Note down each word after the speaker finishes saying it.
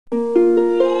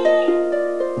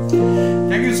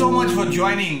So much for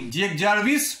joining. Jake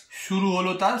Jarvis শুরু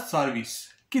হলো তার সার্ভিস।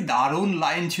 কি দারুণ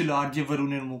লাইন ছিল আরজে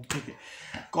বরুণের মুখ থেকে,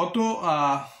 কত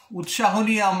উৎসাহ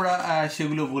নিয়ে আমরা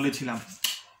সেগুলো বলেছিলাম।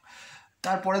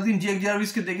 তারপরের দিন জেক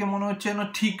জার্ভিসকে দেখে মনে হচ্ছে না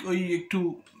ঠিক ওই একটু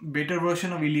বেটার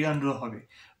ভার্সন অফ ইলিয়ান্ড্রো হবে,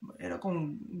 এরকম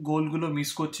গোলগুলো মিস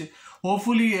করছে।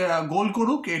 হোপফুলি গোল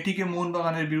করুক, এটিকে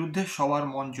মোহনবাগানের বিরুদ্ধে সবার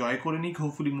মন জয় করে নিক।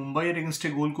 হোপফুলি মুম্বাইয়ের এগেনস্টে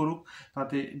গোল করুক,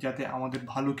 তাতে যাতে আমাদের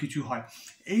ভালো কিছু হয়।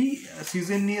 এই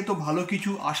সিজন নিয়ে তো ভালো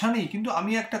কিছু আশা নেই, কিন্তু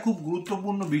আমি একটা খুব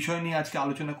গুরুত্বপূর্ণ বিষয় নিয়ে আজকে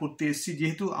আলোচনা করতে এসেছি।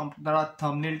 যেহেতু আপনারা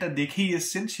থাম্বনেলটা দেখেই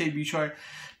এসছেন, সেই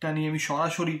বিষয়টা নিয়ে আমি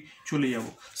সরাসরি চলে যাব।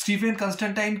 স্টিফেন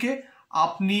কনস্ট্যান্টাইনকে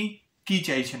আপনি কি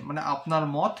চাইছেন, মানে আপনার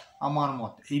মত আমার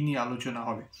মত, এই নিয়ে আলোচনা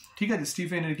হবে। ঠিক আছে,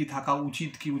 স্টিফেনের কি থাকা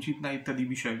উচিত কি উচিত না ইত্যাদি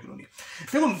বিষয়গুলো নিয়ে।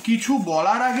 দেখুন, কিছু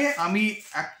বলার আগে আমি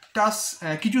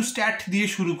কিছু স্ট্যাট দিয়ে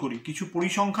শুরু করি, কিছু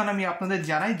পরিসংখ্যান আমি আপনাদের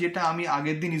জানাই, যেটা আমি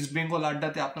আগের দিন ইস্টবেঙ্গল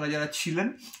আড্ডাতে আপনারা যারা ছিলেন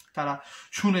তারা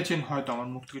শুনেছেন হয়তো আমার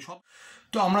মুখ থেকে।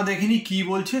 তো আমরা দেখিনি কি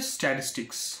বলছে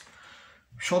স্ট্যাটিস্টিক্স।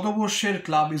 শতবর্ষের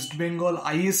ক্লাব ইস্টবেঙ্গল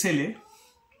ISL-এ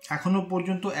এখনো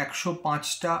পর্যন্ত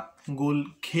 105টা গোল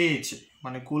খেয়েছে,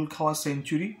 মানে গোল খাওয়া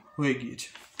সেঞ্চুরি হয়ে গিয়েছে।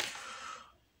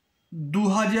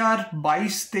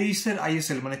 2022-23-এর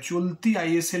ISL মানে চলতি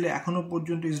ISL-এ এখনো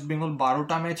পর্যন্ত ইস্টবেঙ্গল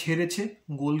 12টা ম্যাচ হেরেছে,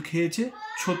 গোল খেয়েছে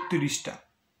 36টা।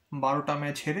 12টা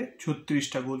ম্যাচ হেরে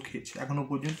 36টা গোল খেয়েছে এখনো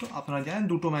পর্যন্ত। আপনারা জানেন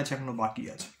 2টো ম্যাচ এখনো বাকি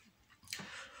আছে।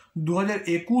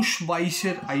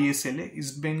 2021-22-এর ISL-এ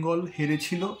ইস্টবেঙ্গল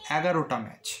হেরেছিল 11টা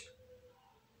ম্যাচ,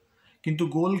 কিন্তু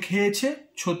গোল খেয়েছে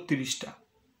 36টা।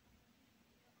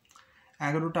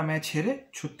 11টা ম্যাচ হেরে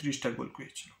 36টা গোল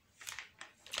করেছিল।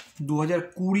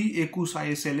 2020-21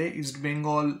 ISL-এ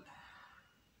ইস্টবেঙ্গল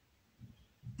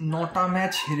 9টা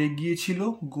ম্যাচ হেরে গিয়েছিল,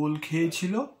 গোল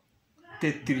খেয়েছিল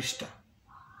 33টা।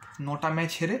 9টা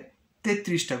ম্যাচ হেরে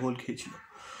 33টা গোল খেয়েছিল।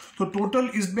 তো টোটাল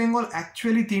ইস্টবেঙ্গল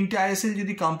অ্যাকচুয়ালি 3টে ISL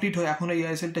যদি কমপ্লিট হয়, এখন এই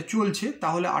ISL-টা চলছে,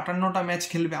 তাহলে 58টা ম্যাচ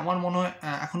খেলবে। আমার মনে হয়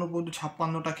এখনো পর্যন্ত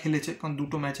 56টা খেলেছে, কারণ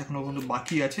 2টো ম্যাচ এখনো পর্যন্ত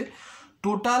বাকি আছে।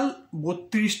 টোটাল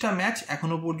 32টা ম্যাচ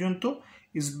এখনো পর্যন্ত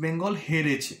ইস্টবেঙ্গল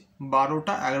হেরেছে,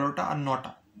 12টা, 11টা আর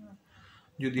 9টা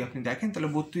যদি আপনি দেখেন, তাহলে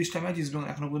 32টা ম্যাচ ইস্টবেঙ্গল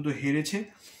এখনো পর্যন্ত হেরেছে।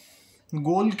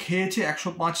 গোল খেয়েছে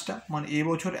 105টা, মানে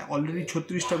এবছর অলরেডি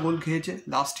 36টা গোল খেয়েছে।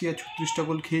 লাস্ট ইয়ার 36টা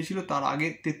গোল খেয়েছিল, তার আগে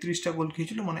 33টা গোল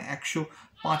খেয়েছিল, মানে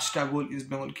 105টা গোল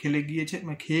ইস্টবেঙ্গল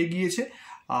খেয়ে গিয়েছে।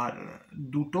 আর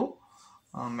 2টো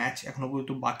ম্যাচ এখনো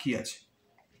পর্যন্ত বাকি আছে।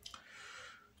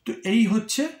 তো এই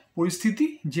হচ্ছে পরিস্থিতি,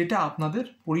 যেটা আপনাদের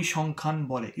পরিসংখ্যান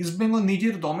বলে। ইস্টবেঙ্গল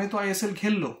নিজের দমে তো ISL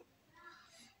খেললো,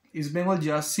 ইস্টবেঙ্গল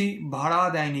জার্সি ভাড়া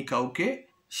দেয়নি কাউকে,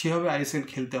 সেভাবে ISL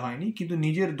খেলতে হয়নি, কিন্তু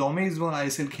নিজের দমে ইস্টবেঙ্গল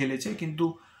ISL খেলেছে। কিন্তু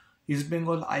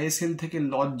ইস্টবেঙ্গল ISL থেকে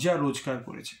লজ্জা রোজগার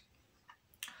করেছে।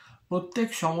 প্রত্যেক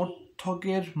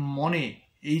সমর্থকের মনে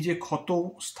এই যে ক্ষত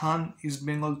স্থান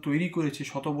ইস্টবেঙ্গল তৈরি করেছে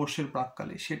শতবর্ষের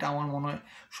প্রাক্কালে, সেটা আমার মনে হয়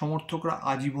সমর্থকরা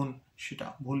আজীবন সেটা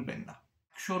ভুলবেন না।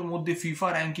 100-র মধ্যে FIFA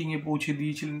র্যাঙ্কিংয়ে পৌঁছে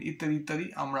দিয়েছিলেন ইত্যাদি ইত্যাদি।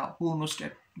 আমরা পুরনো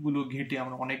স্ট্যাটগুলো ঘেটে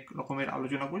আমরা অনেক রকমের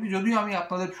আলোচনা করেছি। যদিও আমি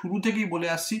আপনাদের শুরু থেকেই বলে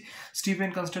আসছি,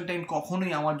 স্টিফেন কনস্ট্যান্টাইন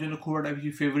কখনোই আমার জন্য খুব একটা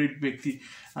বেশি ফেভারিট ব্যক্তি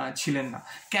ছিলেন না।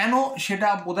 কেন, সেটা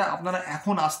বোধহয় আপনারা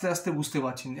এখন আস্তে আস্তে বুঝতে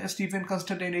পারছেন যে স্টিফেন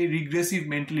কনস্ট্যান্টাইন এই রিগ্রেসিভ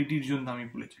মেন্টালিটির জন্য আমি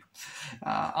বলেছিলাম।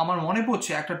 আমার মনে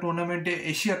পড়ছে একটা টুর্নামেন্টে,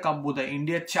 এশিয়া কাপ বোধহয়,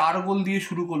 ইন্ডিয়া 4 গোল দিয়ে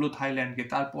শুরু করলো থাইল্যান্ডকে।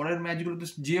 তারপরের ম্যাচগুলোতে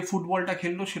যে ফুটবলটা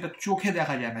খেললো সেটা চোখে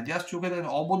দেখা যায় না, জাস্ট চোখে দেখা,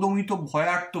 অবদমিত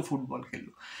ভয়ার্থ ফুটবল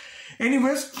খেললো।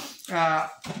 এনিওয়েজ,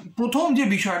 প্রথম যে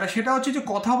বিষয়টা সেটা হচ্ছে যে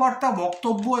কথাবার্তা,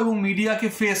 বক্তব্য এবং মিডিয়াকে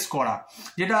ফেস করা,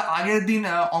 যেটা আগের দিন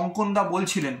অঙ্কনদা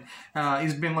বলছিলেন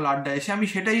ইস্টবেঙ্গল আড্ডায় এসে। আমি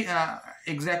সেটাই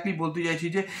এক্স্যাক্টলি বলতে চাইছি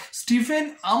যে স্টিফেন,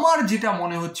 আমার যেটা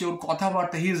মনে হচ্ছে ওর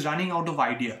কথাবার্তা, he is running out of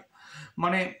idea.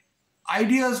 মানে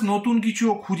আইডিয়াস নতুন কিছু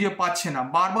খুঁজে পাচ্ছে না,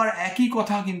 বারবার একই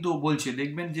কথা কিন্তু বলছে।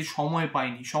 দেখবেন যে সময়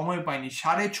পাইনি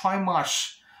 6.5 মাস,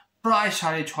 প্রায়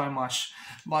 6.5 মাস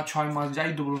বা 6 মাস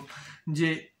যাই ধরুন, যে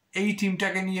এই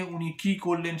টিমটাকে নিয়ে উনি কি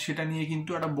করলেন সেটা নিয়ে কিন্তু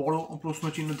একটা বড়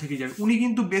প্রশ্নচিহ্ন থেকে যাবে। উনি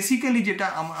কিন্তু বেসিক্যালি যেটা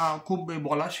খুব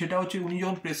বলা, সেটা হচ্ছে উনি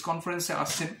যখন প্রেস কনফারেন্সে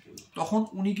আসছেন, তখন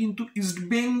উনি কিন্তু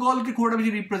ইস্টবেঙ্গলকে খুব একটা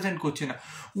বেশি রিপ্রেজেন্ট করছে না,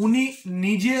 উনি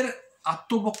নিজের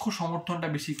আত্মপক্ষ সমর্থনটা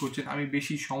বেশি করছেন। আমি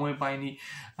বেশি সময় পাইনি,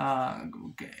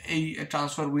 এই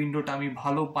ট্রান্সফার উইন্ডোটা আমি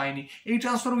ভালো পাইনি। এই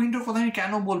ট্রান্সফার উইন্ডোর কথা আমি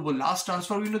কেন বলবো? লাস্ট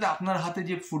ট্রান্সফার উইন্ডোতে আপনার হাতে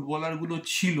যে ফুটবলারগুলো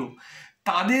ছিল,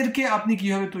 তাদেরকে আপনি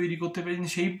কিভাবে তৈরি করতে পেরেছেন,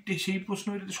 সেই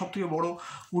প্রশ্নটা সব থেকে বড়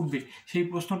উঠবে। সেই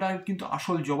প্রশ্নটা কিন্তু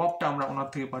আসল জবাবটা আমরা ওনার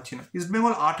থেকে পাচ্ছি না।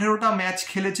 ইস্টবেঙ্গল 18টা ম্যাচ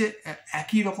খেলেছে,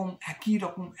 একই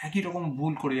রকম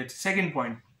ভুল করে যাচ্ছে। সেকেন্ড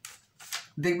পয়েন্ট,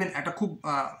 দেখবেন একটা খুব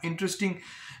ইন্টারেস্টিং,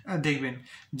 দেখবেন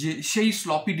যে সেই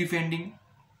স্লপি ডিফেন্ডিং,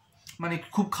 মানে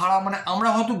খুব খারাপ, মানে আমরা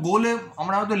হয়তো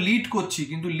লিড করছি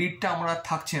কিন্তু লিডটা আমরা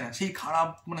থাকছে না, সেই খারাপ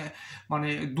মানে মানে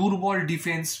দুর্বল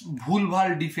ডিফেন্স, ভুলভাল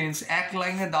ডিফেন্স, এক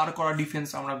লাইনে দাঁড় করা ডিফেন্স,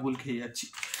 আমরা গোল খেয়ে যাচ্ছি।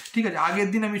 ঠিক আছে, আগের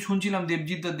দিন আমি শুনছিলাম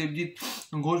দেবজিৎ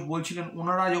ঘোষ বলছিলেন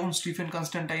ওনারা যখন স্টিফেন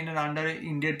কনস্ট্যান্টাইনের আন্ডারে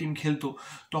ইন্ডিয়া টিম খেলতো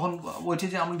তখন বলছে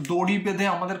যে আমরা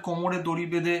আমাদের কোমরে দড়ি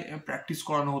বেঁধে প্র্যাকটিস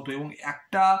করানো হতো, এবং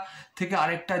একটা থেকে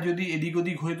আরেকটা যদি এদিক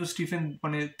ওদিক হয়তো স্টিফেন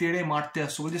মানে তেড়ে মারতে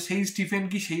আসতো, বলছে সেই স্টিফেন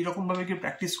কি সেই রকমভাবে কি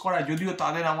প্র্যাকটিস করায়, যদিও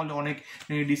তাদের আমলে অনেক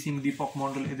ডি সিং, দীপক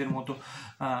মণ্ডল এদের মতো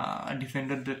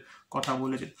ডিফেন্ডারদের কথা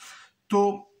বলেছে। তো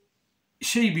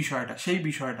সেই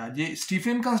বিষয়টা যে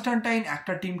স্টিফেন কনস্ট্যান্টাইন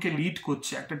একটা টিমকে লিড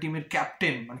করছে, একটা টিমের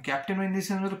ক্যাপ্টেন, মানে ক্যাপ্টেন ইন দি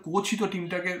সেন্স কোচই তো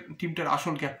টিমটার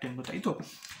আসল ক্যাপ্টেন, তাই তো।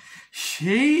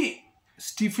 সেই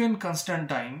স্টিফেন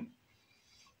কনস্ট্যান্টাইন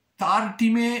তার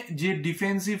টিমে যে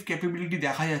ডিফেন্সিভ ক্যাপাবিলিটি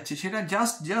দেখা যাচ্ছে সেটা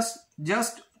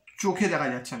জাস্ট চোখে দেখা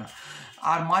যাচ্ছে না,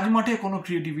 আর মাঝ মাঠে কোনো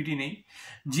ক্রিয়েটিভিটি নেই।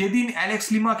 যেদিন অ্যালেক্স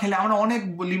লিমা খেলে, আমরা অনেক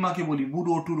লিমাকে বলি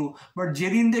বুড়ো টুরো, বাট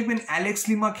যেদিন দেখবেন অ্যালেক্স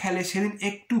লিমা খেলে সেদিন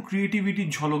একটু ক্রিয়েটিভিটির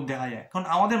ঝলক দেখা যায়, কারণ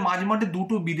আমাদের মাঝ মাঠে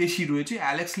দুটো বিদেশি রয়েছে,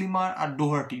 Alex lima R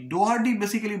Doherty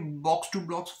basically box to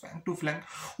box, flank two flank.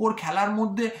 ওর খেলার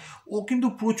মধ্যে ও কিন্তু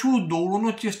প্রচুর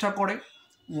দৌড়ানোর চেষ্টা করে,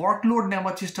 ওয়ার্কলোড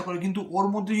নেওয়ার চেষ্টা করে, কিন্তু ওর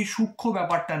মধ্যে সেই সূক্ষ্ম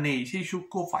ব্যাপারটা নেই, সেই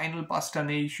সূক্ষ্ম ফাইনাল পাসটা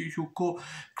নেই, সেই সূক্ষ্ম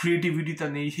ক্রিয়েটিভিটিটা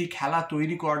নেই, সেই খেলা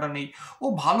তৈরি করাটা নেই। ও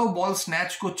ভালো বল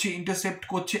স্ন্যাচ করছে, ইন্টারসেপ্ট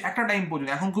করছে একটা টাইম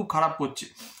পর্যন্ত, এখন খুব খারাপ করছে,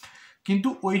 কিন্তু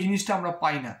ওই জিনিসটা আমরা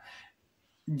পাই না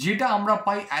যেটা আমরা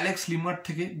পাই অ্যালেক্স লিমার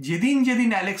থেকে। যেদিন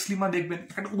অ্যালেক্স লিমা দেখবেন,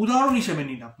 একটা উদাহরণ হিসেবে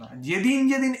নিন আপনারা,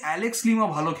 যেদিন অ্যালেক্স লিমা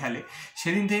ভালো খেলে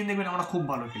সেদিন দেখবেন আমরা খুব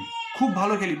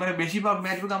ভালো খেলি, মানে বেশিরভাগ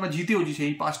ম্যাচগুলো আমরা জিতেওছি।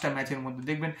 সেই 5টা ম্যাচের মধ্যে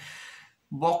দেখবেন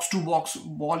box to box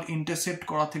ball intercept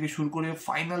করা থেকে শুরু করে,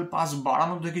 ফাইনাল পাস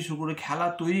বাড়ানো থেকে শুরু করে, খেলা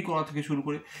তৈরি করা থেকে শুরু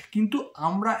করে, কিন্তু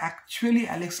আমরা অ্যাকচুয়ালি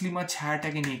অ্যালেক্স লিমার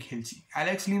ছায়াটাকে নিয়ে খেলছি।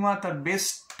 অ্যালেক্স লিমা তার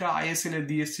বেস্টটা আইএসএল এ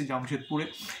দিয়ে এসছে জামশেদপুরে,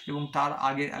 এবং তার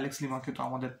আগে অ্যালেক্স লিমাকে তো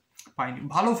আমাদের পাইনি।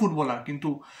 ভালো ফুটবলার, কিন্তু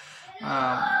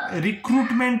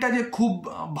রিক্রুটমেন্টটা যে খুব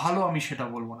ভালো আমি সেটা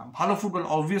বলবো না। ভালো ফুটবল,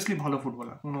 অবভিয়াসলি ভালো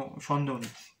ফুটবলার, কোনো সন্দেহ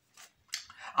নেই।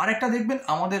 আরেকটা দেখবেন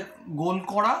আমাদের গোল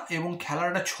করা এবং খেলার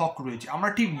একটা ছক রয়েছে। আমরা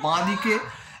ঠিক বাঁ দিকে,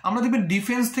 আমরা দেখবেন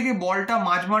ডিফেন্স থেকে বলটা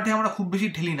মাঝ মাঠে আমরা খুব বেশি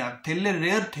ঠেলি না, ঠেললে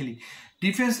রেয়ার ঠেলি।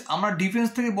 আমরা ডিফেন্স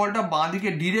থেকে বলটা বাঁ দিকে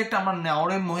ডিরেক্ট আমরা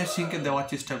নাওরেম মহেশ সিংকে দেওয়ার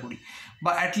চেষ্টা করি,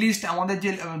 বা অ্যাটলিস্ট আমাদের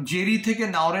যে জেরি থেকে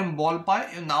নাওরেম বল পায়,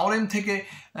 নাওরেম থেকে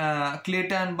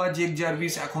ক্লেটন বা জেক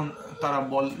জার্ভিস এখন তারা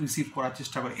বল রিসিভ করার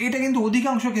চেষ্টা করে। এটা কিন্তু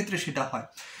অধিকাংশ ক্ষেত্রে সেটা হয়।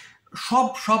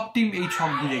 সব টিম এই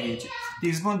ছক বুঝে গিয়েছে।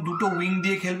 ইস্টবেঙ্গল দুটো উইং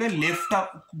দিয়ে খেলবে, লেফটটা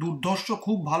দুর্ধর্ষ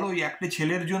খুব ভালো ওই একটা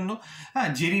ছেলের জন্য। হ্যাঁ,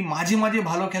 জেরি মাঝে মাঝে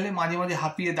ভালো খেলে, মাঝে মাঝে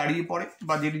হাঁপিয়ে দাঁড়িয়ে পড়ে,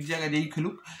 বা জেরির জায়গায় যেই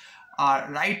খেলুক। আর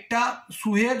রাইটটা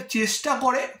সুহের চেষ্টা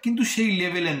করে, কিন্তু সেই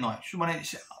লেভেলের নয়, মানে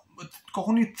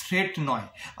কখনই থ্রেট নয়।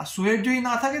 আর সুহের যদি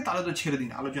না থাকে তাহলে তো ছেড়ে দিন,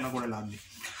 আলোচনা করে লাভ নেই।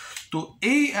 তো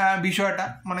এই বিষয়টা,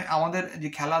 মানে আমাদের যে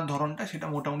খেলার ধরনটা সেটা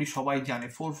মোটামুটি সবাই জানে,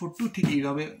 4-4-2 ঠিক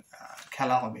এইভাবে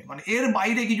খেলা হবে, মানে এর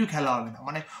বাইরে কিছু খেলা হবে না।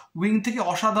 মানে উইং থেকে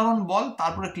অসাধারণ বল,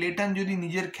 তারপরে ক্লেটন যদি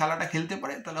নিজের খেলাটা খেলতে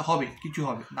পারে তাহলে হবে, কিছু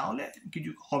হবে, না হলে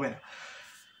কিছু হবে না।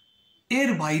 এর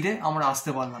বাইরে আমরা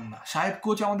আসতে পারলাম না, সাহেব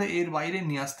কোচ আমাদের এর বাইরে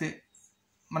নিয়ে আসতে,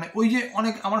 মানে ওই যে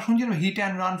অনেক আমরা শুনছিলাম হিট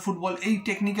অ্যান্ড রান ফুটবল, এই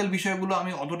টেকনিক্যাল বিষয়গুলো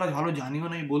আমি অতটা ভালো জানিও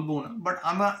না, বলবো না, বাট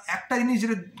আমরা একটা জিনিস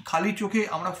যেটা খালি চোখে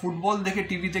আমরা ফুটবল দেখে,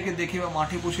 টিভি থেকে দেখে বা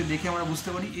মাঠে বসে দেখে আমরা বুঝতে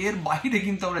পারি, এর বাইরে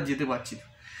কিন্তু আমরা যেতে পারছি না।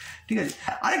 ঠিক আছে,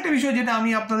 আরেকটা বিষয় যেটা আমি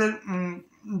আপনাদের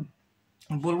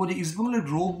বলবো, যে ইস্টবেঙ্গলের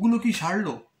রোগগুলো কি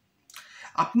সারলো?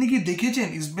 আপনি কি দেখেছেন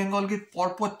ইস্টবেঙ্গলকে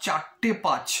পরপর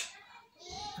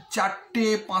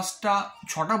 4-5টা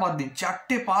 6টা বাদ দিন,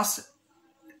 4টে পাস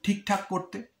ঠিকঠাক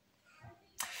করতে?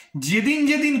 যেদিন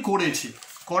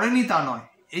করেনি তা নয়,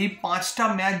 এই 5টা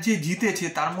ম্যাচ যে জিতেছে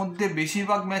তার মধ্যে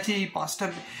বেশিরভাগ ম্যাচে, এই 5টা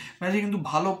ম্যাচে কিন্তু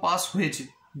ভালো পাস হয়েছে।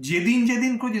 যেদিন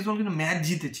করে ইস্টবেঙ্গল কিন্তু ম্যাচ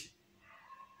জিতেছে।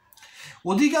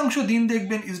 অধিকাংশ দিন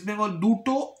দেখবেন ইস্টবেঙ্গল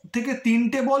 2 থেকে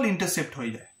 3টে বল ইন্টারসেপ্ট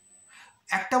হয়ে যায়,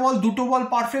 একটা বল 2টো বল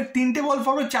পারফেক্ট, 3টে বল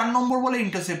পারফেক্ট, 4 নম্বর বলে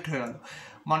ইন্টারসেপ্ট হয়ে গেল।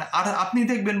 মানে আর আপনি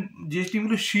দেখবেন যে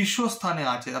টিমগুলো শীর্ষস্থানে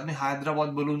আছে, আপনি হায়দ্রাবাদ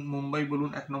বলুন, মুম্বাই বলুন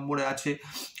 1 নম্বরে আছে,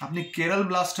 আপনি কেরল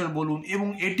ব্লাস্টার বলুন, এবং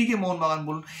এটিকে মোহনবাগান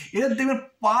বলুন, এরা দেখবেন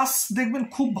পাস দেখবেন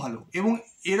খুব ভালো, এবং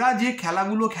এরা যে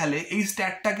খেলাগুলো খেলে এই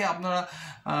স্ট্যাটটাকে আপনারা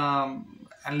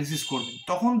অ্যানালিসিস করবেন,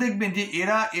 তখন দেখবেন যে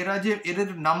এদের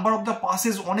নাম্বার অফ দ্য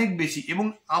পাসেস অনেক বেশি। এবং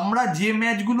আমরা যে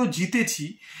ম্যাচগুলো জিতেছি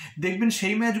দেখবেন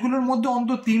সেই ম্যাচগুলোর মধ্যে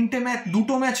অন্তত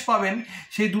 2টো ম্যাচ পাবেন,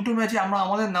 সেই 2টো ম্যাচে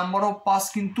আমাদের নাম্বার অফ পাস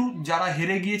কিন্তু যারা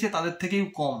হেরে গিয়েছে তাদের থেকেও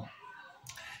কম।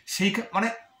 মানে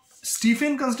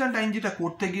স্টিফেন কনস্ট্যান্টাইন যেটা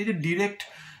করতে গিয়েছে, ডিরেক্ট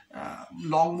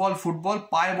লং বল ফুটবল,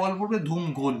 পায়ে বল পড়বে, ধুম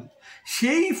গোল।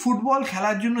 সেই ফুটবল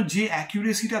খেলার জন্য যে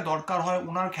অ্যাকিউরেসিটা দরকার হয়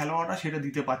ওনার খেলোয়াড়রা সেটা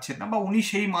দিতে পারছেন না, বা উনি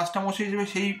সেই মাস্টারমশাই হিসেবে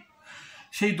সেই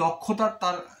সেই দক্ষতা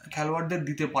তার খেলোয়াড়দের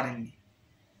দিতে পারেননি।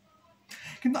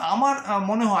 কিন্তু আমার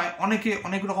মনে হয় অনেকে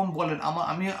অনেক রকম বলেন,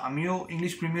 আমিও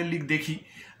ইংলিশ প্রিমিয়ার লিগ দেখি।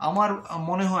 আমার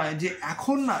মনে হয় যে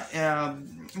এখন না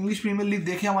ইংলিশ প্রিমিয়ার লিগ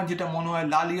দেখে আমার যেটা মনে হয়,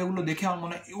 লা লিগাগুলো দেখে আমার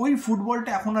মনে হয় ওই ফুটবলটা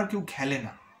এখন আর কেউ খেলে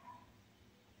না।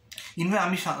 ইনফ্যাক্ট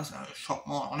আমি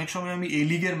অনেক সময় আমি এই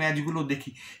লিগের ম্যাচগুলো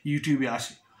দেখি, ইউটিউবে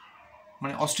আসে,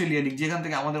 মানে অস্ট্রেলিয়া লিগ, যেখান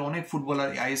থেকে আমাদের অনেক ফুটবলার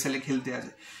আইএসএল এ খেলতে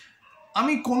আসে।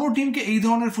 আমি কোনো টিমকে এই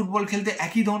ধরনের ফুটবল খেলতে,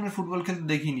 একই ধরনের ফুটবল খেলতে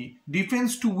দেখিনি। Defence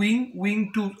two wing, wing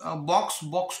to box,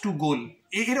 box to গোল,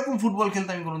 এরকম ফুটবল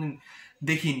খেলতে আমি কোনোদিন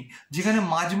দেখিনি, যেখানে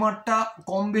মাঝমাঠটা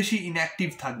কম বেশি ইনঅ্যাক্টিভ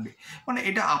থাকবে। মানে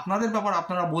এটা আপনাদের ব্যাপার,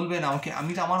 আপনারা বলবেন আমাকে,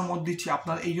 আমি তো আমার মত দিচ্ছি।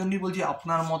 আপনার এই জন্যই বলছি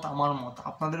আপনার মত আমার মত,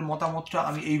 আপনাদের মতামতটা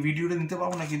আমি এই ভিডিওতে নিতে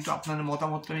পারবো না, কিন্তু আপনাদের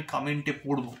মতামতটা আমি কমেন্টে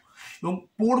পড়বো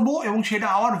এবং সেটা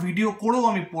আবার ভিডিও করেও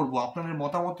আমি পড়বো। আপনাদের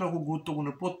মতামতটা খুব গুরুত্বপূর্ণ,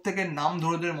 প্রত্যেকের নাম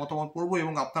ধরে ধরে মতামত পড়বো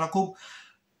এবং আপনারা খুব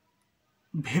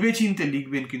ভেবেচিন্তে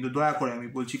লিখবেন, কিন্তু দয়া করে আমি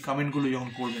বলছি কমেন্টগুলো যখন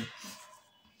করবেন।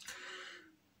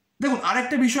 দেখুন,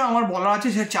 আরেকটা বিষয় আমার বলা আছে,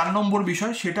 সে 4 নম্বর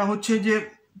বিষয়, সেটা হচ্ছে যে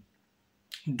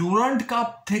ডুরান্ড কাপ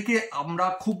থেকে আমরা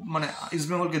খুব মানে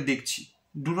ইস্টবেঙ্গলকে দেখছি।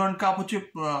 ডুরান্ড কাপ হচ্ছে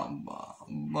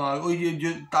ওই যে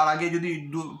তার আগে যদি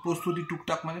প্রস্তুতি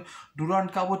টুকটাক, মানে ডুরান্ড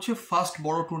কাপ হচ্ছে ফার্স্ট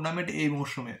বড় টুর্নামেন্ট এই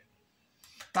মরশুমে।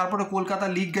 তারপরে কলকাতা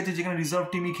লিগ গেছে, যেখানে রিজার্ভ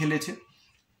টিমই খেলেছে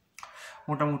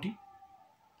মোটামুটি।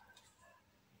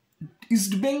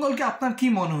 ইস্টবেঙ্গলকে আপনার কি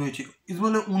মনে হয়েছে?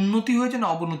 ইস্টবেঙ্গলের উন্নতি হয়েছে না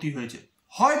অবনতি হয়েছে?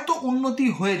 হয়তো উন্নতি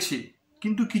হয়েছে,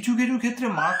 কিন্তু কিছু কিছু ক্ষেত্রে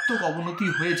মারাত্মক অবনতি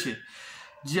হয়েছে।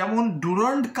 যেমন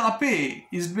ডুরান্ড কাপে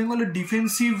ইস্টবেঙ্গলের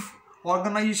ডিফেন্সিভ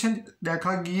অর্গানাইজেশন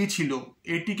দেখা গিয়েছিল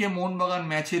এটিকে মোহনবাগান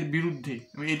ম্যাচের বিরুদ্ধে,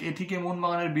 এটিকে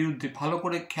মোহনবাগানের বিরুদ্ধে, ভালো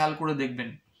করে খেয়াল করে দেখবেন।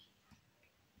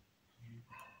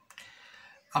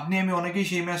 আমি অনেকেই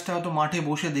সেই ম্যাচটা হয়তো মাঠে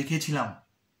বসে দেখেছিলাম।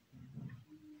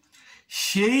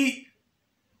 সেই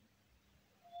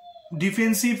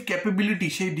ডিফেন্সিভ ক্যাপাবিলিটি,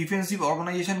 সেই ডিফেন্সিভ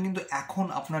অর্গানাইজেশন কিন্তু এখন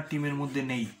আপনার টিমের মধ্যে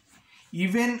নেই।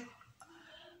 ইভেন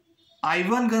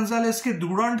আইভান গঞ্জালেসকে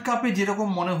ডুরান্ড কাপে যেরকম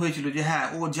মনে হয়েছিল যে হ্যাঁ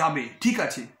ও যাবে, ঠিক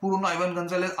আছে, পুরনো আইভান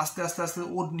গঞ্জালেস আস্তে আস্তে আস্তে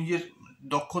ওর নিজের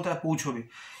দক্ষতায় পৌঁছবে।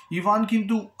 ইভান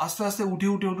কিন্তু আস্তে আস্তে উঠে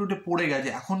উঠে উঠে উঠে পড়ে গেছে।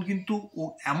 এখন কিন্তু ও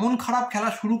এমন খারাপ খেলা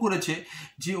শুরু করেছে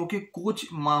যে ওকে কোচ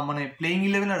মানে প্লেইং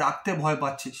 11-এ রাখতে ভয়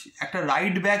পাচ্ছে। একটা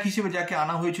রাইট ব্যাক হিসেবে যাকে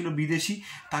আনা হয়েছিল বিদেশি,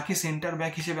 তাকে সেন্টার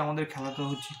ব্যাক হিসেবে আমাদের খেলাতে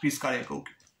হচ্ছে ক্রিস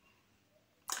কারিয়াকোকে।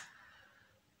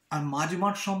 আর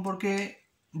মাঝমাঠ সম্পর্কে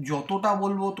যতটা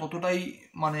বলবো ততটাই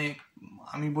মানে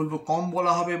আমি বলবো কম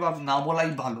বলা হবে বা না বলাই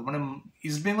ভালো। মানে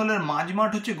ইস্টবেঙ্গলের মাঝমাঠ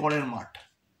হচ্ছে গড়ের মাঠ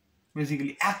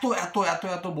বেসিক্যালি। এত এত এত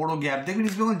এত বড় গ্যাপ দেখবেন,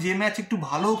 ইস্টবেঙ্গল যে ম্যাচ একটু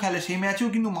ভালোও খেলে সেই ম্যাচেও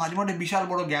কিন্তু মাঝমাঠে বিশাল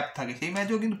বড় গ্যাপ থাকে। সেই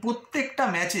ম্যাচেও কিন্তু প্রত্যেকটা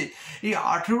ম্যাচে এই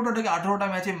 18টা থেকে 18টা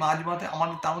ম্যাচে মাঝমাঠে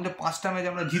আমাদের, তার মধ্যে 5টা ম্যাচ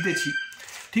আমরা জিতেছি,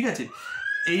 ঠিক আছে।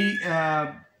 এই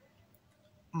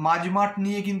মাঝমাঠ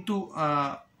নিয়ে কিন্তু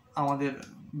আমাদের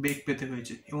বেগ পেতে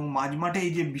হয়েছে এবং মাঝমাঠে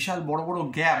এই যে বিশাল বড় বড়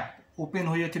গ্যাপ ওপেন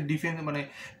হয়ে যাচ্ছে,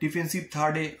 ডিফেন্সিভ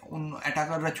থার্ডে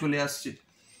অ্যাটাকাররা চলে আসছে।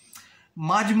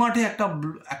 মাঝমাঠে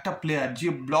একটা প্লেয়ার যে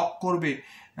ব্লক করবে,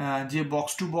 যে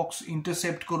বক্স টু বক্স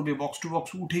ইন্টারসেপ্ট করবে, বক্স টু বক্স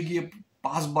উঠে গিয়ে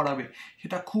পাস বাড়াবে,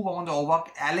 সেটা খুব আমাদের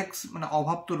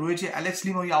অভাব তো রয়েছে। অ্যালেক্স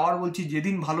লিম, আমি আবার বলছি,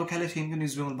 যেদিন ভালো খেলে সেদিন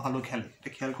ইস্টবেঙ্গল ভালো খেলে, এটা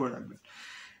খেয়াল করে রাখবেন।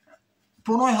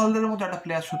 প্রণয় হালদারের মতো একটা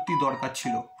প্লেয়ার সত্যি দরকার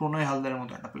ছিল, প্রণয় হালদারের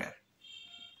মতো একটা প্লেয়ার।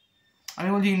 আমি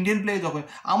বলছি ইন্ডিয়ান প্লেয়ার যখন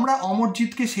আমরা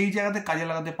অমরজিৎকে সেই জায়গাতে কাজে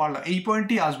লাগাতে পারলাম, এই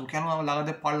পয়েন্টেই আসবো, কেন আমরা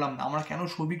লাগাতে পারলাম না? আমরা কেন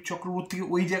সৌভিক চক্রবর্তীকে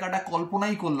ওই জায়গাটা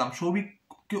কল্পনাই করলাম?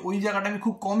 সৌভিককে ওই জায়গাটা আমি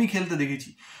খুব কমই খেলতে দেখেছি।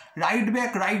 রাইট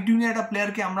ব্যাক, রাইট উইংয়ের একটা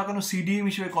প্লেয়ারকে আমরা কেন সিডিএম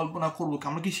হিসেবে কল্পনা করবো?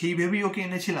 আমরা কি সেই ভেবেই ওকে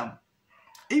এনেছিলাম?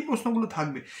 এই প্রশ্নগুলো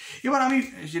থাকবে। এবার আমি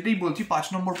যেটাই বলছি 5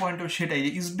 নম্বর পয়েন্ট সেটাই, যে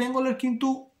ইস্টবেঙ্গলের কিন্তু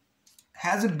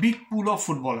has a big pool of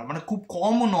footballer, মানে খুব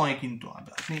কমও নয়, কিন্তু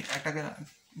আপনি একটাকে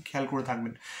খেয়াল করে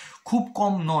থাকবেন, খুব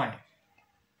কম নয়।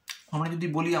 আমরা যদি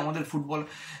বলি আমাদের ফুটবল,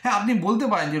 হ্যাঁ আপনি বলতে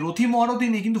পারেন যে রথি মহারথী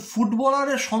নেই, কিন্তু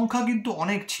ফুটবলারের সংখ্যা কিন্তু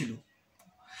অনেক ছিল।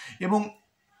 এবং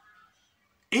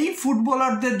এই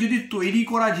ফুটবলারদের যদি তৈরি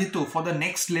করা যেত ফর দ্য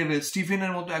নেক্সট লেভেল,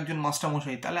 স্টিফেনের মতো একজন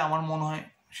মাস্টারমশাই, তাহলে আমার মনে হয়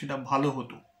সেটা ভালো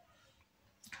হতো।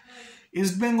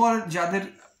 ইস্টবেঙ্গল যাদের,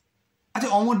 আচ্ছা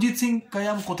অমরজিৎ সিং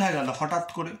কায়াম কোথায় গেল হঠাৎ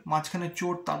করে? মাঝখানে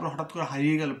চোট, তারপর হঠাৎ করে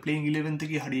হারিয়ে গেল, প্লেইং 11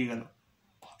 থেকেই হারিয়ে গেল,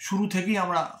 শুরু থেকেই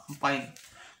আমরা পাইনি।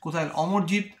 কোথায়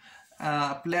অমরজিৎ?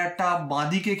 প্লেয়ারটা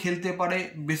বাঁদিকে খেলতে পারে,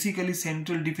 বেসিক্যালি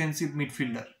সেন্ট্রাল ডিফেন্সিভ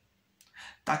মিডফিল্ডার,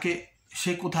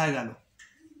 সে কোথায় গেল?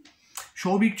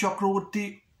 সৌভিক চক্রবর্তী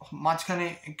মাঝখানে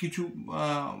কিছু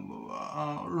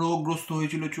রোগগ্রস্ত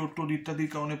হয়েছিল, চোট ইত্যাদির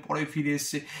কারণে পরে ফিরে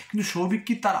এসছে, কিন্তু সৌভিক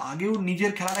কি তার আগেও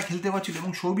নিজের খেলাটা খেলতে পারছিল?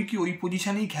 এবং সৌভিক কি ওই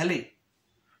পজিশনেই খেলে?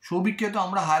 সৌভিককে তো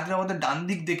আমরা হায়দ্রাবাদের ডান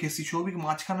দিক দেখেছি, সৌভিক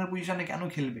মাঝখানের পজিশনে কেন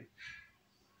খেলবে?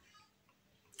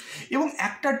 এবং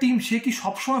একটা টিম সে কি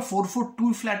সবসময় 4-4-2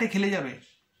 ফ্ল্যাটে খেলে যাবে?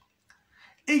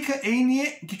 এই নিয়ে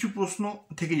কিছু প্রশ্ন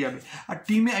থেকে যাবে। আর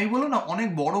টিমে আমি বলবো না অনেক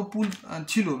বড় পুল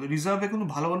ছিল, রিজার্ভে কিন্তু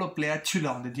ভালো ভালো প্লেয়ার ছিল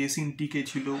আমাদের। জেসিন টিকে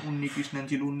ছিল, উন্নিকৃষ্ণন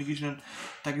ছিল, উন্নিকৃষ্ণন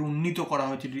তাকে উন্নীত করা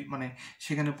হয়েছে, মানে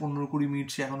সেখানে 15-20 মিনিট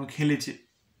সে এখনো খেলেছে।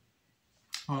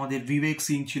 আমাদের বিবেক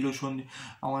সিং ছিল,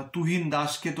 আমার তুহিন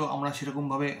দাসকে তো আমরা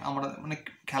সেরকমভাবে আমরা মানে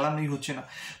খেলানোই হচ্ছে না।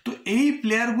 তো এই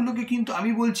প্লেয়ারগুলোকে কিন্তু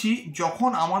আমি বলছি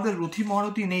যখন আমাদের রথি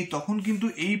মহারথী নেই তখন কিন্তু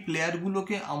এই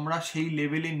প্লেয়ারগুলোকে আমরা সেই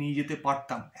লেভেলে নিয়ে যেতে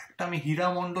পারতাম। একটা আমি হীরা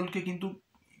মণ্ডলকে কিন্তু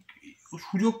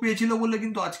সুযোগ পেয়েছিল বলে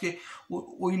কিন্তু আজকে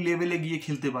ওই লেভেলে গিয়ে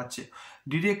খেলতে পারছে,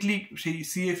 ডিরেক্টলি সেই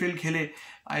CFL খেলে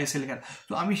ISL খেলা।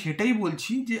 তো আমি সেটাই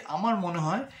বলছি যে আমার মনে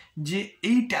হয় যে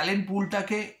এই ট্যালেন্ট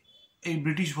পুলটাকে এই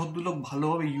ব্রিটিশ ভদ্রলোক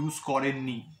ভালোভাবে ইউজ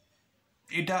করেননি।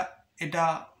 এটা এটা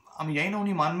আমি জানি না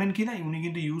উনি মানবেন কি না, উনি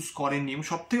কিন্তু ইউজ করেননি। এবং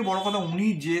সব থেকে বড় কথা উনি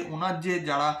যে ওনার যে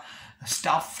যারা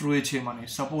স্টাফ রয়েছে মানে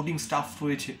সাপোর্টিং স্টাফ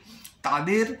রয়েছে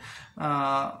তাদের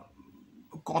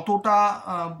কতটা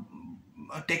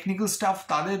টেকনিক্যাল স্টাফ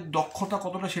তাদের দক্ষতা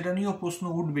কতটা সেটা নিয়েও প্রশ্ন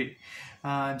উঠবে।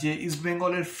 যে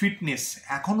ইস্টবেঙ্গলের ফিটনেস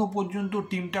এখনও পর্যন্ত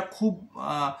টিমটা খুব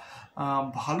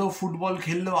ভালো ফুটবল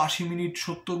খেললেও 80 মিনিট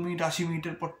 70 মিনিট 80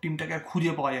 মিনিটের পর টিমটাকে আর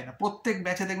খুঁজে পাওয়া যায় না। প্রত্যেক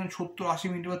ম্যাচে দেখবেন 70-80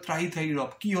 মিনিট পর ত্রাহি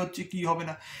রব, কী হচ্ছে কী হবে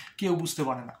না কেউ বুঝতে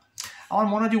পারে না। আমার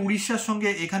মনে হয় যে উড়িষ্যার সঙ্গে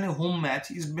এখানে হোম ম্যাচ,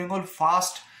 ইস্টবেঙ্গল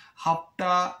ফার্স্ট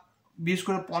হাফটা বিশেষ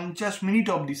করে 50 মিনিট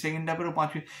অবধি, সেকেন্ড হাফেরও 5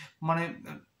 মিনিট মানে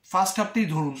ফার্স্ট হাফতেই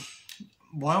ধরুন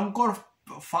ভয়ঙ্কর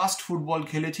ফাস্ট ফুটবল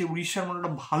খেলেছে। উড়িষ্যার মনে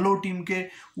একটা ভালো টিমকে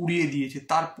উড়িয়ে দিয়েছে,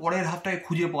 তারপরের হাফটাকে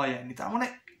খুঁজে পাওয়া যায়নি। তার মানে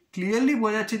ক্লিয়ারলি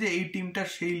বোঝা যাচ্ছে যে এই টিমটার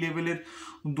সেই লেভেলের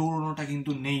দৌড়নোটা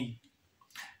কিন্তু নেই,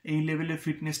 এই লেভেলের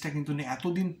ফিটনেসটা কিন্তু নেই।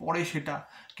 এতদিন পরে সেটা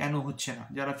কেন হচ্ছে না?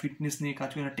 যারা ফিটনেস নিয়ে কাজ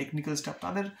করে না, টেকনিক্যাল স্টাফ,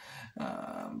 তাদের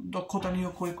দক্ষতা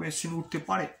নিয়েও কোয়েশ্চেন উঠতে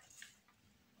পারে।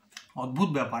 অদ্ভুত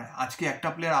ব্যাপার, আজকে একটা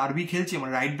প্লেয়ার আরবি খেলছে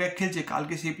মানে রাইট ব্যাক খেলছে,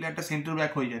 কালকে সেই প্লেয়ারটা সেন্টার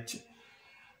ব্যাক হয়ে যাচ্ছে।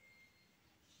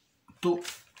 তো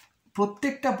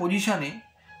প্রত্যেকটা পজিশনে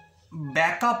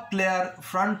ব্যাকআপ প্লেয়ার,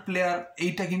 ফ্রন্ট প্লেয়ার,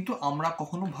 এইটা কিন্তু আমরা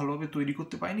কখনো ভালোভাবে তৈরি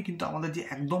করতে পারিনি। কিন্তু আমাদের যে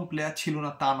একদম প্লেয়ার ছিল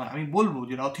না তা নয়, আমি বলবো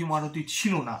যে রথি মহারথী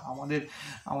ছিল না,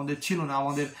 আমাদের ছিল না,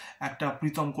 আমাদের একটা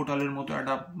প্রীতম কোটালের মতো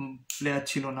একটা প্লেয়ার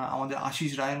ছিল না, আমাদের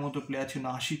আশিস রায়ের মতো প্লেয়ার ছিল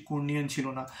না, আশিক কুর্নিয়ান ছিল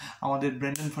না, আমাদের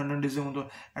ব্রেন্ডন ফার্নান্ডেজের মতো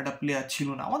একটা প্লেয়ার ছিল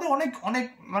না, আমাদের অনেক অনেক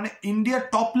মানে ইন্ডিয়ার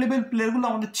টপ লেভেল প্লেয়ারগুলো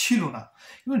আমাদের ছিল না।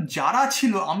 কিন্তু যারা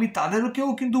ছিল আমি তাদেরকেও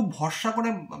কিন্তু ভরসা করে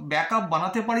ব্যাকআপ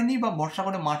বানাতে পারিনি বা ভরসা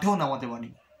করে মাঠেও নামাতে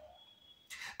পারিনি।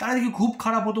 তারা দেখি খুব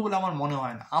খারাপ হতো বলে আমার মনে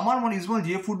হয় না। আমার মনে ইস্টবেঙ্গল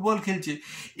যে ফুটবল খেলছে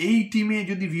এই টিমে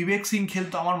যদি বিবেক সিং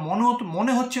খেলতো আমার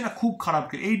মনে হচ্ছে না খুব খারাপ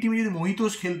খেলতো। এই টিমে যদি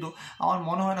মোহিতোষ খেলতো আমার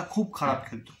মনে হয় না খুব খারাপ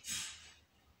খেলতো,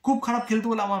 খুব খারাপ খেলতো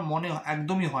বলে আমার মনে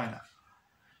একদমই হয় না।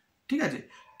 ঠিক আছে,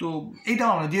 তো এইটা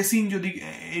আমার যে সিং যদি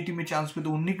এই টিমে চান্স পেতো,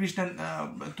 উন্নিকৃষ্ণন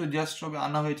তো জাস্ট সবে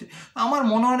আনা হয়েছে, আমার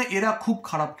মনে হয় না এরা খুব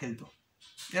খারাপ খেলতো।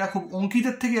 এরা খুব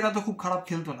অঙ্কিতের থেকে এরা তো খুব খারাপ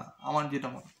খেলতো না, আমার যেটা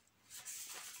মনে।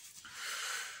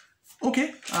 ওকে,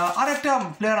 আর একটা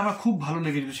প্লেয়ার আমার খুব ভালো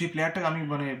লেগেছিল, সেই প্লেয়ারটাকে আমি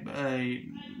মানে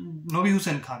নবী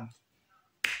হোসেন খান।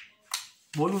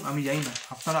 বলুন, আমি জানি না,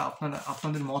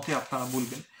 আপনাদের মতে আপনারা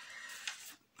বলবেন।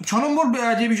 6 নম্বর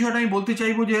যে বিষয়টা আমি বলতে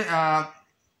চাইবো যে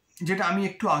যেটা আমি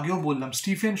একটু আগেও বললাম,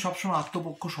 স্টিফেন সবসময়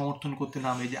আত্মপক্ষ সমর্থন করতে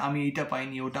নামে যে আমি এইটা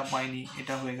পাইনি, ওটা পাইনি,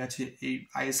 এটা হয়ে গেছে, এই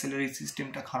ISL এর এই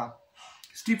সিস্টেমটা খারাপ।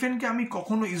 স্টিফেনকে আমি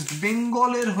কখনো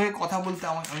ইস্টবেঙ্গলের হয়ে কথা বলতে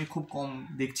আমি খুব কম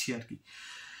দেখছি আর কি।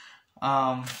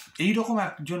 এইরকম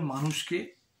একজন মানুষকে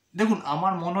দেখুন,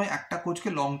 আমার মনে হয় একটা কোচকে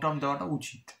লং টার্ম দেওয়াটা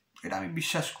উচিত, এটা আমি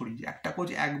বিশ্বাস করি যে একটা কোচ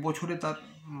 1 বছরে তার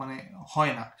মানে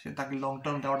হয় না, সে তাকে লং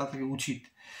টার্ম দেওয়াটা থেকে উচিত।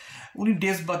 উনি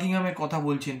ডেস বাকিংহামের কথা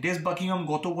বলছেন, ডেস বাকিংহাম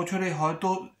গত বছরে হয়তো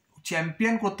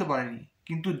চ্যাম্পিয়ন করতে পারেনি,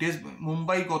 কিন্তু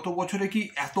মুম্বাই গত বছরে কি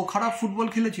এত খারাপ ফুটবল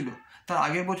খেলেছিল? তার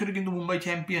আগের বছরে কিন্তু মুম্বাই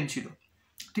চ্যাম্পিয়ন ছিল।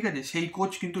 ঠিক আছে, সেই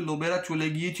কোচ কিন্তু লোবেরা চলে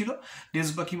গিয়েছিল, ডেস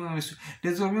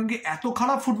বাকিংহাম কি এত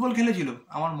খারাপ ফুটবল খেলেছিল?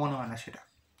 আমার মনে হয় না সেটা।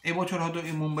 এবছর হয়তো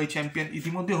এই মুম্বাই চ্যাম্পিয়ন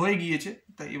ইতিমধ্যে হয়ে গিয়েছে,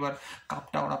 তাই এবার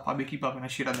কাপটা ওরা পাবে কি পাবে না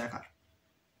সেটা দেখার।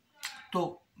 তো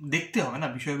দেখতে হবে না,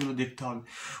 বিষয়গুলো দেখতে হবে।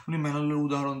 উনি ম্যানুয়ালের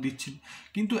উদাহরণ দিচ্ছেন,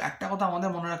 কিন্তু একটা কথা আমাদের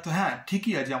মনে রাখতে, হ্যাঁ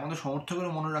ঠিকই আছে, আমাদের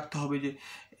সমর্থকেরও মনে রাখতে হবে যে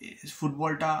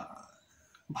ফুটবলটা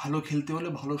ভালো খেলতে হলে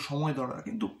ভালো সময় দরকার।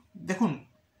 কিন্তু দেখুন,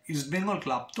 ইস্টবেঙ্গল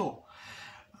ক্লাব তো,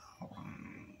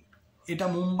 এটা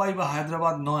মুম্বাই বা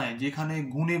হায়দ্রাবাদ নয় যেখানে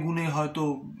গুনে গুনে হয়তো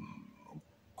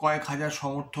কয়েক হাজার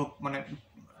সমর্থক মানে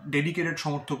ডেডিকেটেড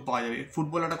সমর্থক পাওয়া যাবে।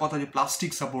 ফুটবল একটা কথা যে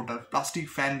plastic supporter, plastic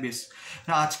fan base,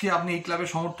 আজকে আপনি এই ক্লাবে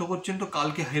সমর্থক হচ্ছেন তো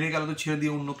কালকে হেরে গেল তো ছেড়ে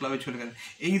দিয়ে অন্য ক্লাবে চলে গেলেন,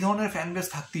 এই ধরনের ফ্যান বেস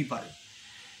থাকতেই পারে।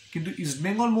 কিন্তু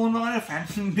ইস্টবেঙ্গল মোহনবাগানের ফ্যান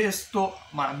বেস তো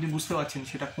আপনি বুঝতে পারছেন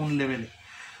সেটা কোন লেভেলে।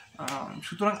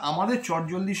 সুতরাং আমাদের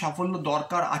চটজলদি সাফল্য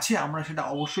দরকার আছে, আমরা সেটা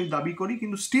অবশ্যই দাবি করি,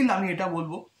 কিন্তু স্টিল আমি এটা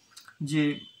বলবো যে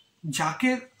যাকে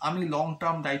আমি লং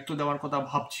টার্ম দায়িত্ব দেওয়ার কথা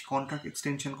ভাবছি, কন্ট্রাক্ট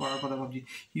এক্সটেনশন করার কথা ভাবছি,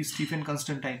 স্টিফেন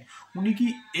কনস্ট্যান্টাইন, উনি কি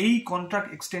এই কন্ট্রাক্ট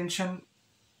এক্সটেনশন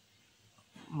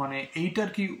মানে এইটার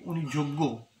কি উনি যোগ্য,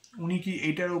 উনি কি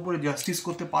এইটার উপরে জাস্টিস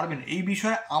করতে পারবেন, এই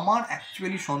বিষয়ে আমার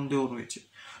অ্যাকচুয়ালি সন্দেহ রয়েছে।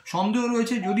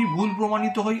 যদি ভুল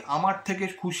প্রমাণিত হই, আমার থেকে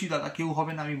খুশি দাদা কেউ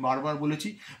হবে না, আমি বারবার বলেছি।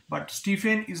 বাট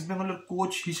স্টিফেন ইস্টবেঙ্গলের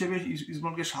কোচ হিসেবে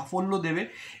ইস্টবেঙ্গলকে সাফল্য দেবে,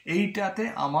 এইটাতে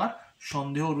আমার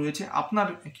সন্দেহ রয়েছে। আপনার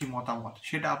কি মতামত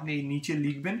সেটা আপনি এই নিচে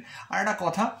লিখবেন। আর একটা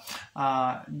কথা,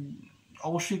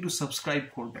 অবশ্যই একটু সাবস্ক্রাইব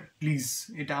করবেন প্লিজ,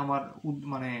 এটা আমার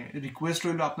মানে রিকোয়েস্ট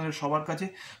রইল আপনাদের সবার কাছে।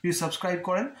 যদি সাবস্ক্রাইব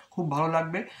করেন খুব ভালো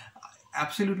লাগবে,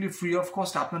 অ্যাবসলিউটলি ফ্রি অফ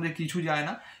কস্ট, আপনাদের কিছু যায়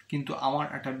না, কিন্তু আমার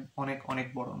একটা অনেক অনেক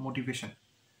বড় মোটিভেশন।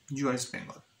 জয় ইস্ট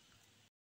বেঙ্গল।